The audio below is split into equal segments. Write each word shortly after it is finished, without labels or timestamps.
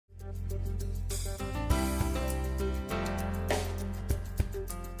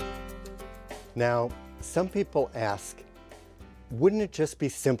Now, some people ask, wouldn't it just be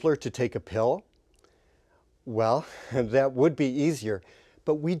simpler to take a pill? Well, that would be easier,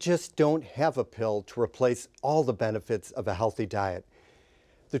 but we just don't have a pill to replace all the benefits of a healthy diet.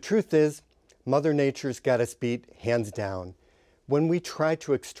 The truth is, Mother Nature's got us beat hands down. When we try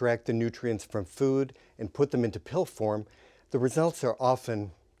to extract the nutrients from food and put them into pill form, the results are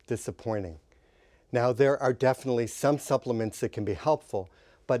often disappointing. Now, there are definitely some supplements that can be helpful,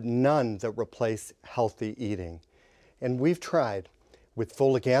 but none that replace healthy eating. And we've tried with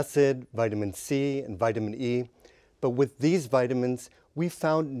folic acid, vitamin C, and vitamin E, but with these vitamins, we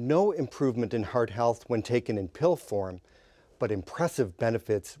found no improvement in heart health when taken in pill form, but impressive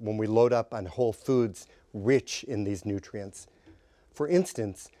benefits when we load up on whole foods rich in these nutrients. For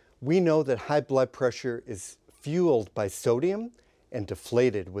instance, we know that high blood pressure is fueled by sodium and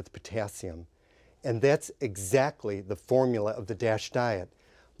deflated with potassium. And that's exactly the formula of the DASH diet.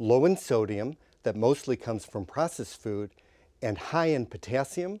 Low in sodium, that mostly comes from processed food, and high in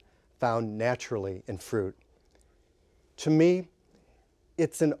potassium, found naturally in fruit. To me,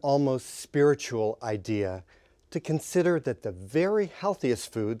 it's an almost spiritual idea to consider that the very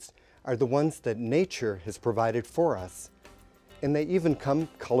healthiest foods are the ones that nature has provided for us. And they even come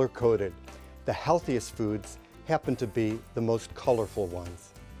color-coded. The healthiest foods happen to be the most colorful ones.